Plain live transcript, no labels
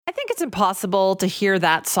it's impossible to hear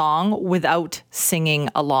that song without singing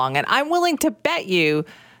along. And I'm willing to bet you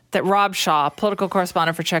that Rob Shaw, political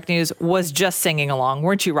correspondent for Check News, was just singing along.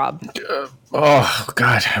 Weren't you, Rob? Oh,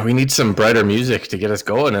 God. We need some brighter music to get us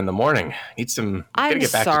going in the morning. Gotta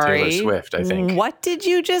get back to Taylor Swift, I think. What did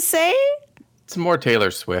you just say? Some more Taylor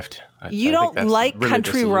Swift. You don't like really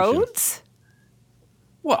Country Roads?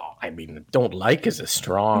 Well, I mean, don't like is a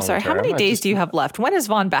strong I'm sorry, term. How many days do you have left? When is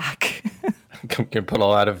Vaughn back? Can pull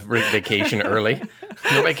out of vacation early.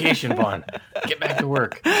 No vacation, Vaughn. Get back to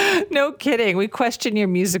work. No kidding. We question your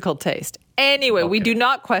musical taste. Anyway, We do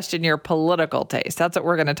not question your political taste. That's what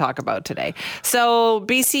we're going to talk about today. So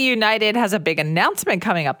BC United has a big announcement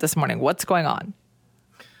coming up this morning. What's going on?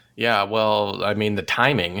 Yeah, well, I mean, the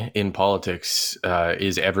timing in politics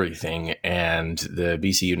is everything. And the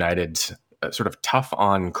BC United's sort of tough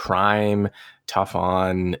on crime, tough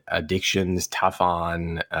on addictions, tough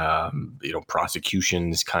on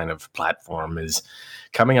prosecutions kind of platform is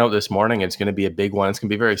coming out this morning. It's going to be a big one. It's going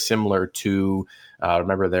to be very similar to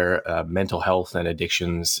remember their mental health and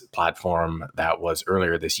addictions platform that was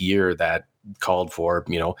earlier this year that called for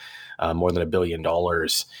more than $1 billion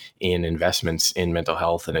in investments in mental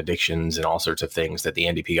health and addictions and all sorts of things that the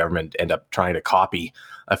NDP government ended up trying to copy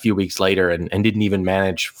a few weeks later and didn't even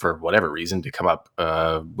manage for whatever reason to come up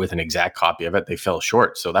with an exact copy of it. They fell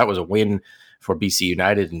short. So that was a win for BC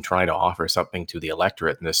United in trying to offer something to the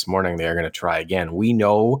electorate. And this morning they are going to try again. We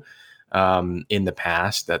know in the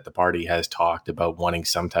past that the party has talked about wanting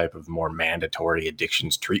some type of more mandatory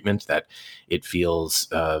addictions treatment, that it feels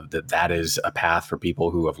that is a path for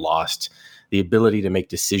people who have lost the ability to make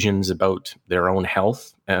decisions about their own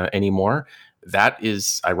health anymore. That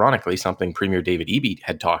is ironically something Premier David Eby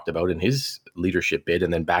had talked about in his leadership bid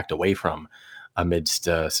and then backed away from amidst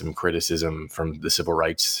some criticism from the civil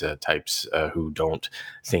rights types who don't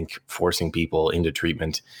think forcing people into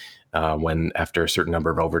treatment when after a certain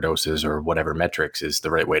number of overdoses or whatever metrics is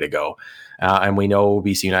the right way to go. And we know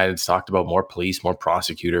BC United's talked about more police, more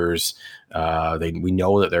prosecutors. We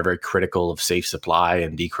know that they're very critical of safe supply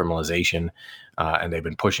and decriminalization. And they've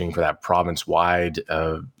been pushing for that province-wide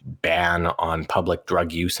ban on public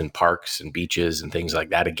drug use in parks and beaches and things like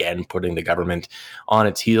that. Again, putting the government on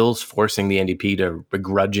its heels, forcing the NDP to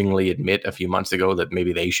begrudgingly admit a few months ago that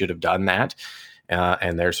maybe they should have done that.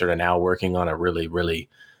 And they're sort of now working on a really, really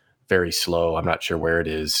very slow, I'm not sure where it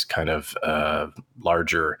is, kind of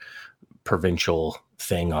larger provincial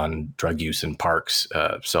thing on drug use in parks.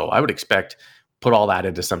 So I would expect put all that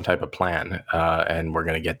into some type of plan, and we're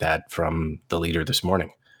going to get that from the leader this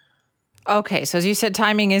morning. Okay, so as you said,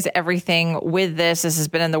 timing is everything with this. This has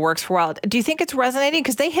been in the works for a while. Do you think it's resonating?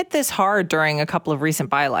 Because they hit this hard during a couple of recent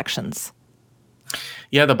by-elections.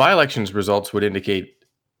 Yeah, the by-elections results would indicate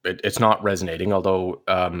it's not resonating, although,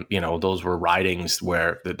 those were ridings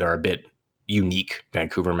where they're a bit unique,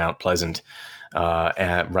 Vancouver, Mount Pleasant,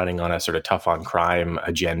 and running on a sort of tough on crime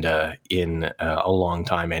agenda in a long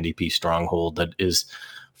time NDP stronghold that is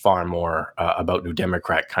far more about New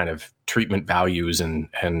Democrat kind of treatment values and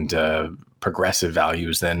progressive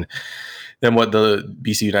values than what the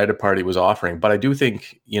BC United Party was offering. But I do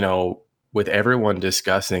think, with everyone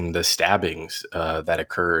discussing the stabbings that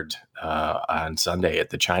occurred on Sunday at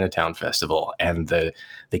the Chinatown Festival and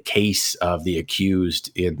the case of the accused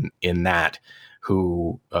in that,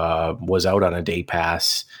 who was out on a day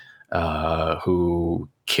pass, who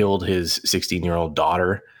killed his 16-year-old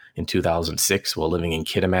daughter in 2006 while living in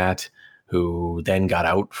Kitimat, who then got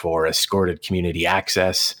out for escorted community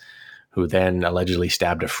access, who then allegedly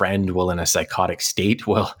stabbed a friend while in a psychotic state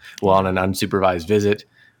while on an unsupervised visit,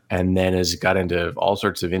 and then has got into all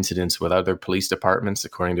sorts of incidents with other police departments,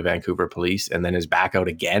 according to Vancouver Police, and then is back out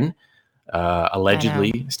again,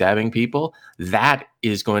 allegedly stabbing people. That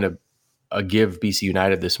is going to give BC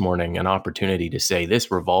United this morning an opportunity to say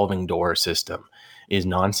this revolving door system is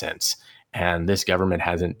nonsense, and this government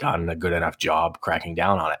hasn't done a good enough job cracking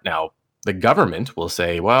down on it. Now, the government will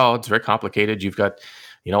say, well, it's very complicated. You've got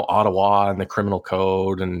Ottawa and the criminal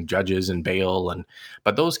code and judges and bail,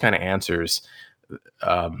 but those kind of answers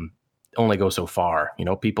only go so far.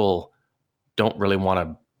 People don't really want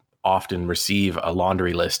to often receive a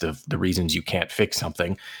laundry list of the reasons you can't fix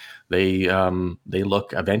something. They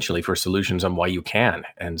look eventually for solutions on why you can.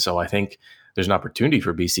 And so I think there's an opportunity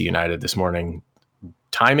for BC United this morning.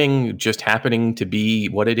 Timing just happening to be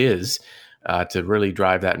what it is to really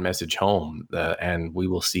drive that message home. And we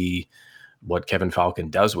will see what Kevin Falcon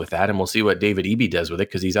does with that. And we'll see what David Eby does with it,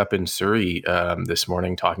 because he's up in Surrey this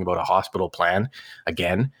morning talking about a hospital plan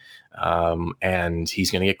again. And he's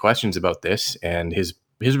going to get questions about this. And his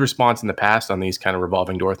response in the past on these kind of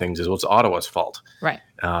revolving door things is, well, it's Ottawa's fault. Right.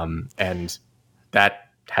 And that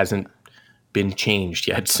hasn't been changed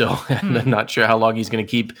yet. So I'm not sure how long he's going to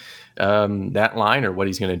keep that line or what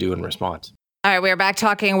he's going to do in response. All right, we're back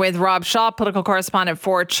talking with Rob Shaw, political correspondent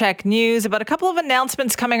for Check News, about a couple of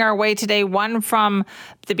announcements coming our way today. One from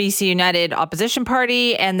the BC United Opposition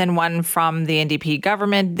Party and then one from the NDP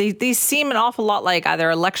government. These seem an awful lot like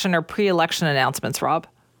either election or pre-election announcements, Rob.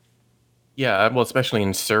 Yeah, well, especially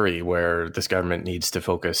in Surrey, where this government needs to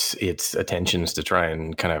focus its attentions to try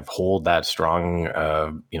and kind of hold that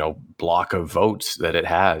strong, block of votes that it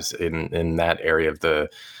has in that area of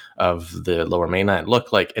the Lower Mainland.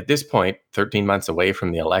 Look, like at this point, 13 months away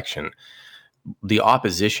from the election, the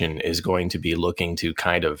opposition is going to be looking to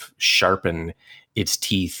kind of sharpen its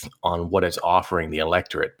teeth on what it's offering the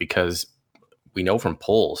electorate, because we know from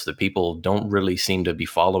polls that people don't really seem to be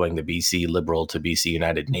following the BC Liberal to BC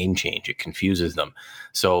United name change. It confuses them.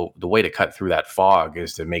 So the way to cut through that fog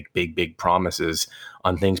is to make big promises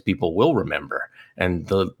on things people will remember. And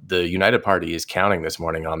the United Party is counting this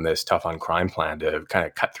morning on this tough on crime plan to kind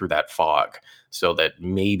of cut through that fog so that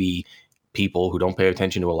maybe people who don't pay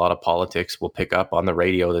attention to a lot of politics will pick up on the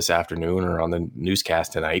radio this afternoon or on the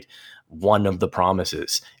newscast tonight one of the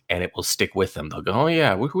promises, and it will stick with them. They'll go, oh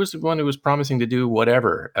yeah, who was the one who was promising to do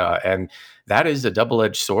whatever? And that is a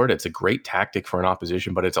double-edged sword. It's a great tactic for an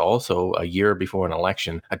opposition, but it's also a year before an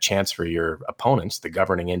election, a chance for your opponents, the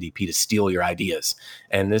governing NDP, to steal your ideas.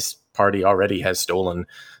 And this party already has stolen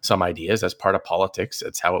some ideas. That's part of politics.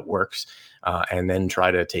 That's how it works. And then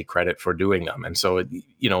try to take credit for doing them. And so,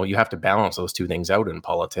 you have to balance those two things out in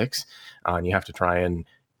politics. And you have to try and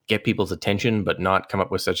get people's attention, but not come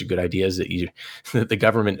up with such good ideas that the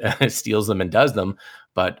government steals them and does them.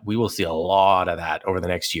 But we will see a lot of that over the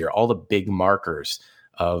next year. All the big markers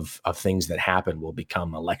of things that happen will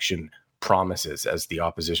become election promises as the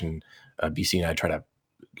opposition, BC and I, try to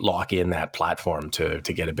lock in that platform to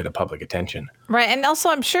get a bit of public attention. Right. And also,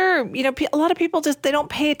 I'm sure, a lot of people they don't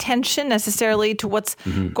pay attention necessarily to what's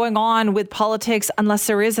going on with politics unless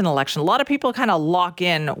there is an election. A lot of people kind of lock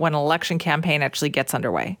in when an election campaign actually gets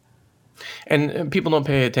underway. And people don't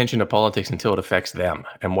pay attention to politics until it affects them.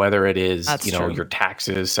 And whether it is, your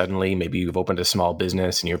taxes, suddenly maybe you've opened a small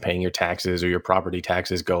business and you're paying your taxes, or your property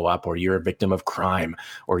taxes go up, or you're a victim of crime,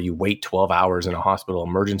 or you wait 12 hours in a hospital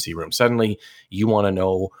emergency room. Suddenly you want to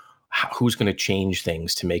know who's going to change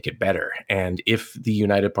things to make it better. And if the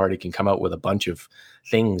United Party can come out with a bunch of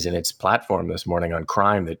things in its platform this morning on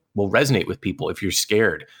crime that will resonate with people, if you're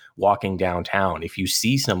scared walking downtown, if you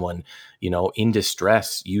see someone, in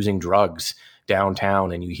distress using drugs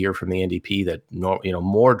downtown, and you hear from the NDP that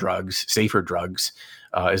more drugs, safer drugs,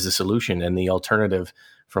 is the solution, and the alternative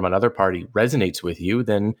from another party resonates with you,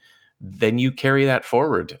 then you carry that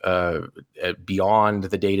forward beyond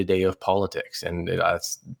the day-to-day of politics, and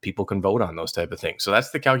people can vote on those type of things. So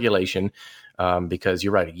that's the calculation, because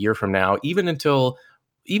you're right, a year from now, even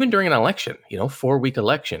during an election, 4-week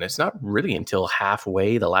election, it's not really until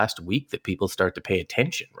halfway the last week that people start to pay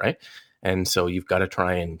attention, right? And so you've got to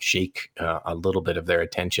try and shake a little bit of their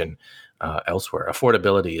attention elsewhere.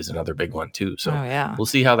 Affordability is another big one too. So We'll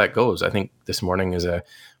see how that goes. I think this morning is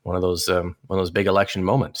one of those big election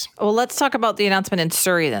moments. Well, let's talk about the announcement in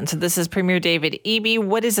Surrey then. So this is Premier David Eby.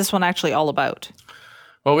 What is this one actually all about?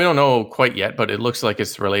 Well, we don't know quite yet, but it looks like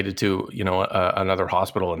it's related to, another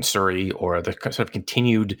hospital in Surrey, or the sort of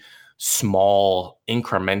continued small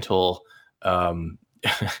incremental,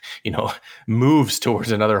 moves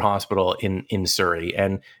towards another hospital in Surrey.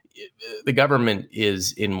 And the government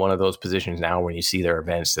is in one of those positions now when you see their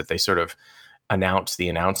events that they sort of announce the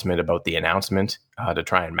announcement about the announcement to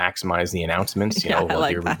try and maximize the announcements.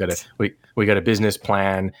 We got a business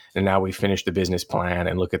plan, and now we finished the business plan,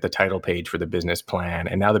 and look at the title page for the business plan,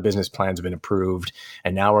 and now the business plan's been approved,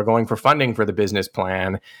 and now we're going for funding for the business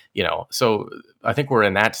plan. So I think we're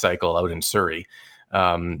in that cycle out in Surrey.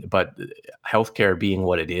 But healthcare being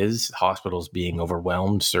what it is, hospitals being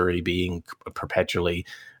overwhelmed, Surrey being perpetually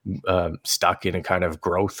stuck in a kind of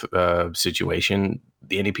growth situation,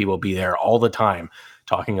 the NDP will be there all the time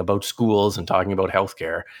talking about schools and talking about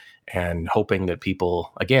healthcare, and hoping that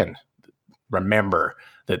people, again, remember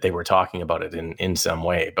that they were talking about it in some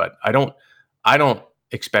way. But I don't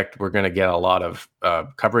expect we're going to get a lot of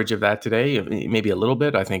coverage of that today. Maybe a little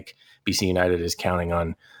bit. I think BC United is counting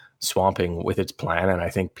on swamping with its plan, and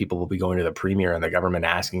I think people will be going to the Premier and the government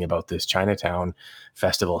asking about this Chinatown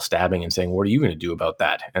festival stabbing and saying, what are you going to do about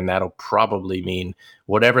that? And that'll probably mean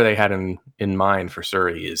whatever they had in mind for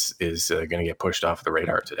Surrey is going to get pushed off the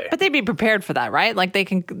radar today. But they'd be prepared for that, right? Like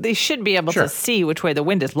they should be able to see which way the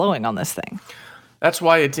wind is blowing on this thing. That's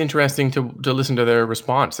why it's interesting to listen to their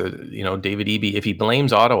response. David Eby, if he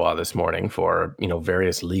blames Ottawa this morning for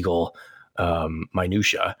various legal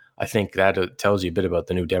minutia. I think that tells you a bit about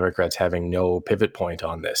the New Democrats having no pivot point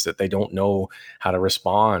on this, that they don't know how to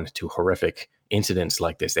respond to horrific incidents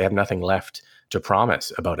like this. They have nothing left to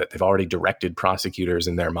promise about it. They've already directed prosecutors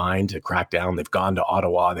in their mind to crack down. They've gone to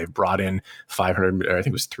Ottawa. They've brought in 500, or I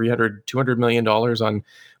think it was $200 million on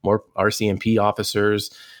more RCMP officers.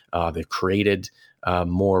 They've created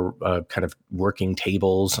more kind of working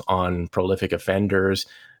tables on prolific offenders.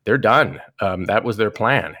 They're done. That was their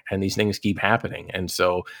plan. And these things keep happening. And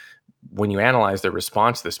so when you analyze their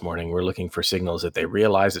response this morning, we're looking for signals that they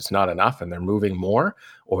realize it's not enough and they're moving more,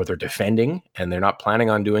 or they're defending and they're not planning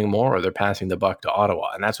on doing more, or they're passing the buck to Ottawa.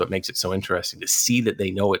 And that's what makes it so interesting to see that they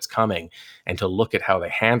know it's coming, and to look at how they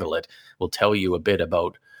handle it will tell you a bit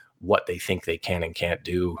about what they think they can and can't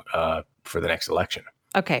do for the next election.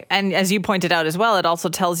 Okay. And as you pointed out as well, it also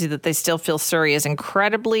tells you that they still feel Surrey is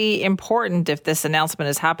incredibly important if this announcement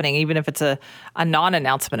is happening, even if it's a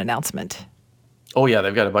non-announcement announcement. Oh, yeah,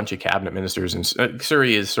 they've got a bunch of cabinet ministers, and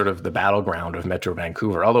Surrey is sort of the battleground of Metro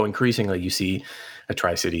Vancouver, although increasingly you see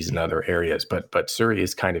Tri-Cities and other areas. But Surrey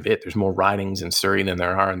is kind of it. There's more ridings in Surrey than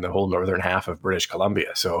there are in the whole northern half of British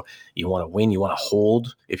Columbia. So you want to win, you want to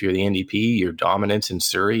hold, if you're the NDP, your dominance in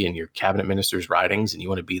Surrey and your cabinet ministers' ridings, and you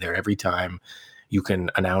want to be there every time you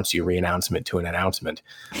can announce your re-announcement to an announcement,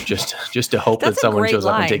 just to hope that someone shows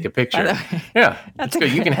up and take a picture. Yeah, that's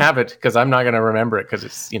good. You can have it, because I'm not going to remember it, because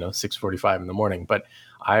it's 6:45 in the morning. But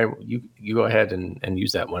you go ahead and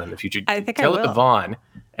use that one in the future. I think Tell I will. it to Vaughn,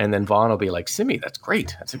 and then Vaughn will be like, Simi, that's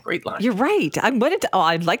great. That's a great line. You're right.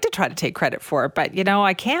 I'd like to try to take credit for it, but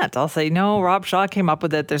I can't. I'll say, no, Rob Shaw came up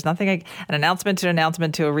with it. There's nothing an announcement to an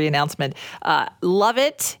announcement to a re-announcement. Love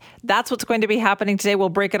it. That's what's going to be happening today. We'll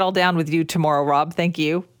break it all down with you tomorrow, Rob. Thank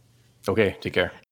you. Okay, take care.